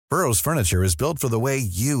Burrow's furniture is built for the way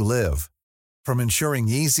you live. From ensuring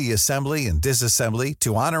easy assembly and disassembly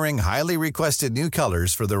to honoring highly requested new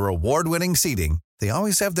colors for their award-winning seating, they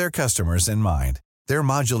always have their customers in mind. Their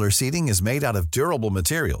modular seating is made out of durable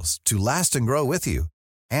materials to last and grow with you.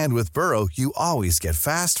 And with Burrow, you always get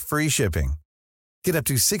fast, free shipping. Get up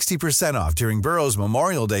to 60% off during Burrow's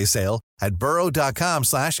Memorial Day sale at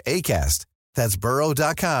burrow.com/ACAST. That's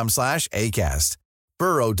burrow.com/ACAST.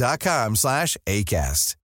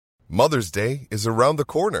 burrow.com/ACAST. Mother's Day is around the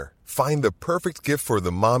corner. Find the perfect gift for the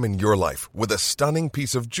mom in your life with a stunning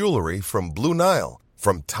piece of jewelry from Blue Nile.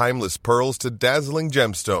 From timeless pearls to dazzling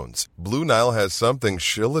gemstones, Blue Nile has something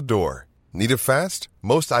she'll adore. Need it fast?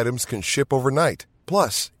 Most items can ship overnight.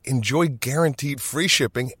 Plus, enjoy guaranteed free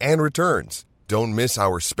shipping and returns. Don't miss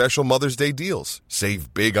our special Mother's Day deals.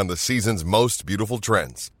 Save big on the season's most beautiful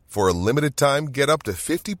trends. For a limited time, get up to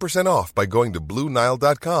 50% off by going to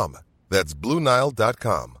BlueNile.com. That's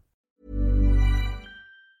BlueNile.com.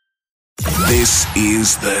 This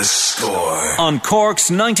is The Score on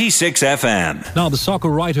Cork's 96 FM. Now, the Soccer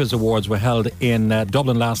Writers' Awards were held in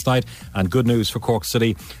Dublin last night, and good news for Cork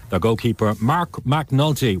City. Their goalkeeper, Mark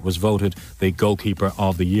McNulty, was voted the Goalkeeper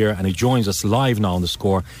of the Year, and he joins us live now on The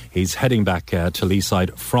Score. He's heading back to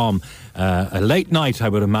Leaside from a late night, I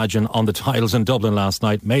would imagine, on the tiles in Dublin last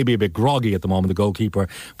night. Maybe a bit groggy at the moment, the goalkeeper.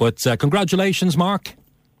 But congratulations, Mark.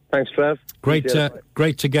 Thanks, Trev. Great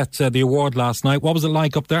to get the award last night. What was it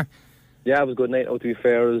like up there? Yeah, it was a good night out, to be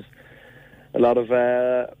fair. It was a lot of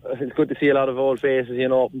it's good to see a lot of old faces,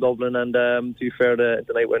 up in Dublin, and to be fair, the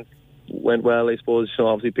night went well, I suppose.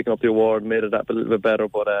 Obviously picking up the award made it a little bit better,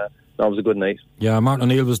 but that was a good night. Yeah,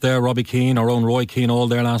 Martin O'Neill was there, Robbie Keane, our own Roy Keane, all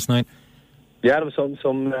there last night. Yeah, there was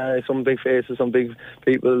some big faces, some big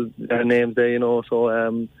people, names there, so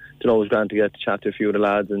it was grand to get to chat to a few of the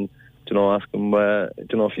lads and ask them a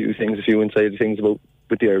few inside things about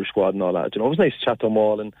with the Irish squad and all that. It was nice to chat to them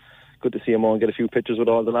all, and good to see them all and get a few pictures with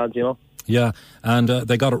all the lads, Yeah, and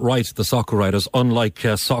they got it right, the Soccer Writers, unlike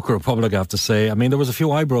Soccer Republic, I have to say. I mean, there was a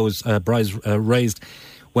few eyebrows raised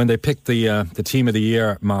when they picked the Team of the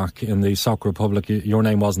Year, Mark, in the Soccer Republic. Your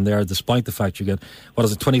name wasn't there, despite the fact you get,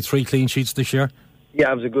 23 clean sheets this year?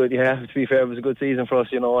 Yeah, to be fair, it was a good season for us,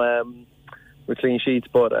 with clean sheets,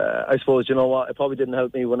 but I suppose, it probably didn't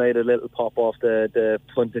help me when I had a little pop off the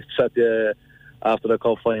pundits after the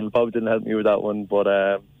cup final. It probably didn't help me with that one, but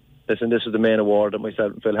listen, this is the main award that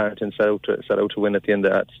myself and Phil Harrington set out to win at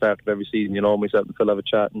the start of every season. Myself and Phil have a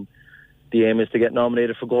chat, and the aim is to get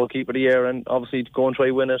nominated for Goalkeeper of the Year, and obviously to go and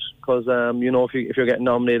try win it, because if you're getting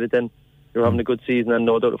nominated, then you're having a good season, and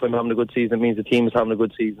no doubt if I'm having a good season, it means the team is having a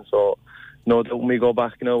good season. So no doubt when we go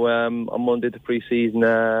back, on Monday to pre-season,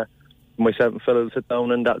 myself and Phil will sit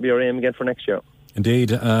down, and that'll be our aim again for next year.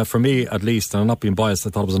 Indeed, for me at least, and I'm not being biased, I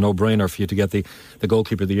thought it was a no-brainer for you to get the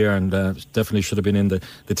Goalkeeper of the Year, and definitely should have been in the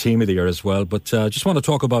Team of the Year as well. But just want to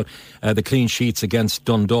talk about the clean sheets against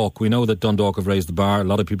Dundalk. We know that Dundalk have raised the bar. A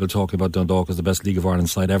lot of people talking about Dundalk as the best League of Ireland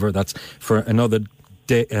side ever. That's for another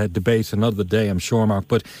debate, another day, I'm sure, Mark.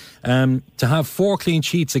 But to have 4 clean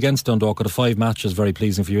sheets against Dundalk out of 5 matches is very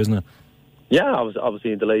pleasing for you, isn't it? Yeah, I was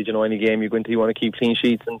obviously delighted. Any game you go into, you want to keep clean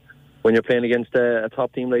sheets, and when you're playing against a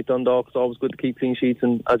top team like Dundalk, it's always good to keep clean sheets.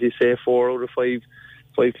 And as you say, 4 out of 5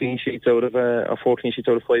 clean sheets out of or 4 clean sheets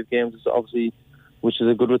out of 5 games is obviously, which is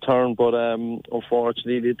a good return. But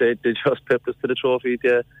unfortunately, they just pipped us to the trophy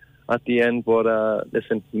at the end. But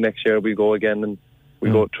listen, next year we go again, and we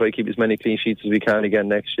go try to keep as many clean sheets as we can again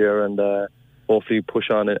next year, and hopefully push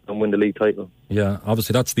on it and win the league title. Yeah,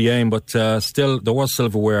 obviously that's the aim, but still there was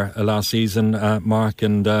silverware last season, Mark,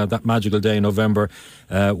 and that magical day in November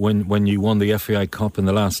when you won the FAI Cup in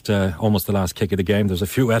the last almost the last kick of the game. There's a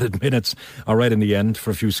few added minutes alright in the end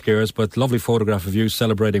for a few scares, but lovely photograph of you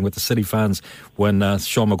celebrating with the City fans when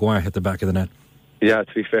Sean Maguire hit the back of the net. Yeah,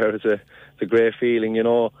 to be fair, it's a great feeling, in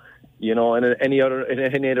any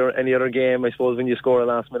other game, I suppose when you score a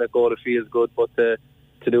last minute goal it feels good, but to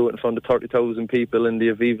do it in front of 30,000 people in the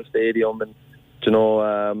Aviva Stadium, and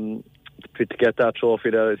to get that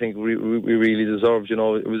trophy that I think we really deserved. It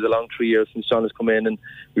was a long 3 years since John has come in, and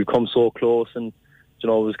we've come so close, and it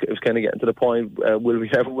was kind of getting to the point, will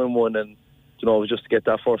we ever win one? And it was just to get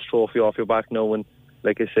that first trophy off your back now, and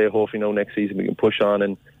like I say, hopefully now next season we can push on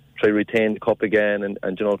and try to retain the cup again,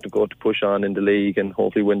 and to go to push on in the league and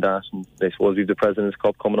hopefully win that. And I suppose we've the President's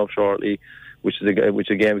Cup coming up shortly, which is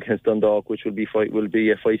a game against Dundalk, which will be a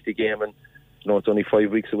feisty game, and it's only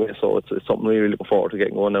 5 weeks away, so it's something really looking forward to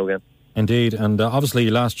getting going now again. Indeed, and obviously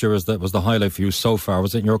last year was the highlight for you so far.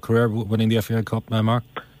 Was it in your career winning the FAI Cup, Mark?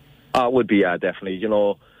 It would be, yeah, definitely.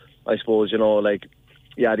 I suppose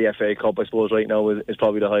Yeah, the FA Cup, I suppose, right now is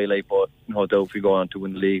probably the highlight. But no doubt, if we go on to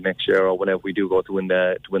win the league next year, or whenever we do go to win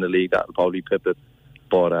the league, that'll probably pip it.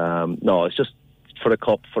 But no, it's just for the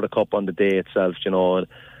cup on the day itself. You know,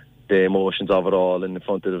 the emotions of it all in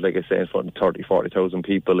front of, like I say, in front of 30,000-40,000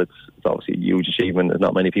 people. It's obviously a huge achievement. There's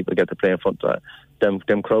not many people get to play in front of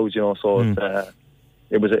them crowds. You know, so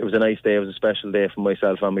it was a nice day. It was a special day for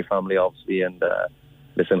myself and my family, obviously, and.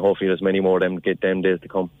 Listen, hopefully there's many more of them days to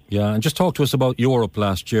come. Yeah, and just talk to us about Europe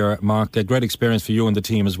last year, Mark. A great experience for you and the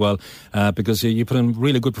team as well, because you put in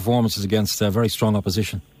really good performances against very strong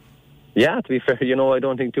opposition. Yeah, to be fair, you know, I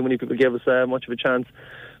don't think too many people gave us much of a chance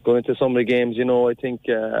going into some of the games. You know, I think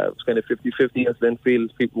it was kind of 50-50 against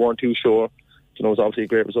Linfield. People weren't too sure. You know, it was obviously a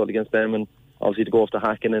great result against them, and obviously to go off to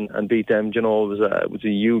Hacken and beat them, you know, it was a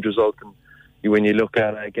huge result. And when you look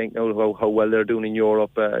at Genk now, how well they're doing in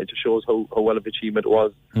Europe, it just shows how well of an achievement it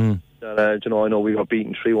was. That, you know, I know we got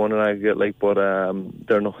beaten 3-1 in aggregate, but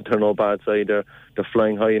they're no bad side. They're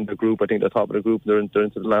flying high in the group. I think they're top of the group. They're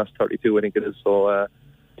into the last 32, I think it is. So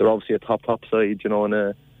they're obviously a top side, you know.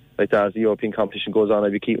 And like that, as the European competition goes on,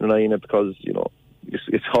 I'll be keeping an eye on it, because you know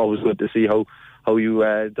it's always good to see how you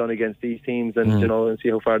done against these teams, and you know, and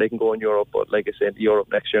see how far they can go in Europe. But like I said, Europe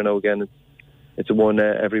next year now again. It's a one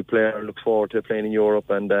every player looks forward to playing in Europe,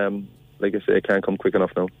 and like I say, it can't come quick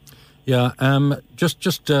enough now. Yeah,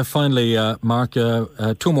 just finally, Mark,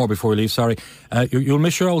 two more before we leave, sorry. You'll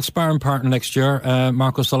miss your old sparring partner next year.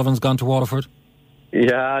 Mark O'Sullivan's gone to Waterford.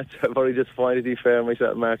 Yeah, it's very disappointed, to be fair.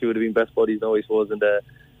 Myself and Mark would have been best buddies now, I suppose,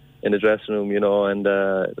 in the dressing room, you know, and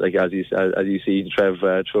like as you see, Trev,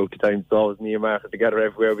 throughout the time, it's always me and Mark are together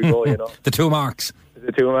everywhere we go, you know. The two Marks.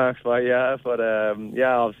 The two Marks, right, yeah, but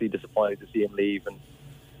yeah, obviously disappointed to see him leave, and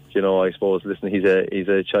you know, I suppose, listen, he's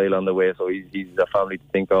a child on the way, so he's a family to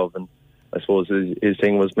think of, and I suppose his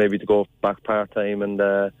thing was maybe to go back part-time, and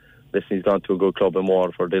listen, he's gone to a good club in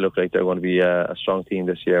Waterford. They look like they're going to be a strong team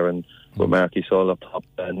this year, and with Marky Sol up top,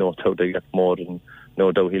 no doubt they get promoted, and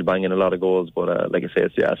no doubt he'll bang in a lot of goals, but like I say,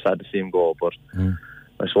 it's sad to see him go, but I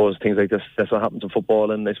suppose things like this, that's what happens in football,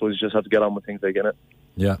 and I suppose you just have to get on with things like it.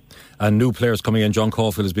 Yeah, and new players coming in. John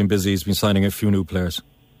Caulfield has been busy. He's been signing a few new players.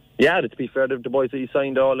 Yeah, to be fair, the boys that he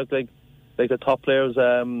signed all look like the top players.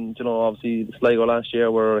 You know, obviously Sligo last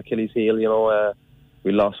year were Achilles heel. You know,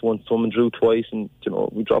 we lost one and drew twice, and you know,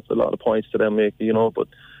 we dropped a lot of points to them. You know, but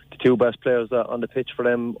the two best players on the pitch for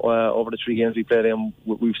them over the 3 games we played them,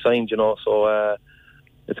 we've signed. You know, so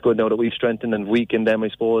it's good now that we've strengthened and weakened them, I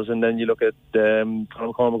suppose. And then you look at Conor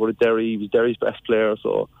McCormack go to Derry. He was Derry's best player,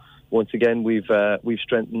 so. Once again, we've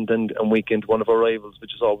strengthened and weakened one of our rivals,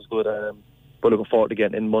 which is always good. But looking forward to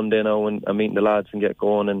getting in Monday now and meeting the lads and get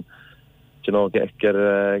going, and you know, get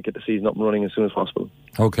the season up and running as soon as possible.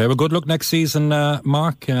 Okay, well, good luck next season,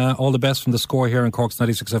 Mark. All the best from the Score here in Cork's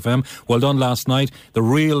 96 FM. Well done last night. The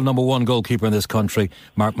real number one goalkeeper in this country,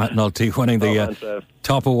 Mark McNulty, winning the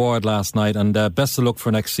top award last night. And best of luck for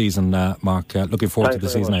next season, Mark. Looking forward to the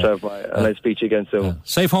season. Thanks very much, Trev, and I'll speak to you again soon.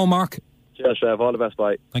 Safe home, Mark. Cheers, Trev. All the best.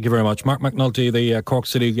 Bye. Thank you very much. Mark McNulty, the Cork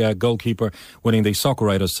City goalkeeper, winning the Soccer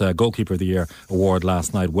Writers Goalkeeper of the Year award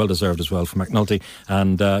last night. Well deserved as well for McNulty.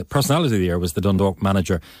 And Personality of the Year was the Dundalk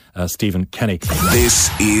manager, Stephen Kenny. This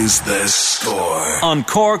is The Score on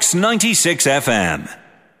Cork's 96 FM.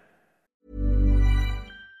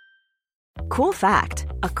 Cool fact,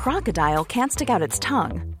 a crocodile can't stick out its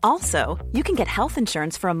tongue. Also, you can get health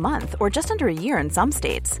insurance for a month or just under a year in some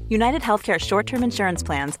states. United Healthcare short-term insurance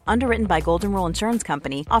plans, underwritten by Golden Rule Insurance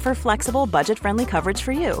Company, offer flexible, budget-friendly coverage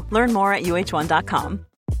for you. Learn more at UH1.com.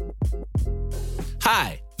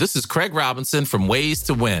 Hi, this is Craig Robinson from Ways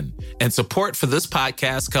to Win, and support for this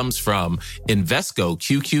podcast comes from Invesco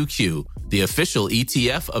QQQ, the official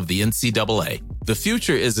ETF of the NCAA. The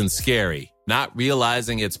future isn't scary. Not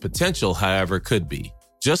realizing its potential, however, could be.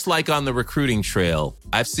 Just like on the recruiting trail,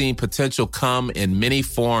 I've seen potential come in many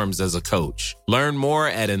forms as a coach. Learn more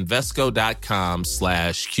at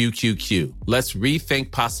Invesco.com/QQQ. Let's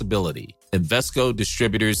rethink possibility. Invesco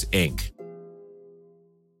Distributors, Inc.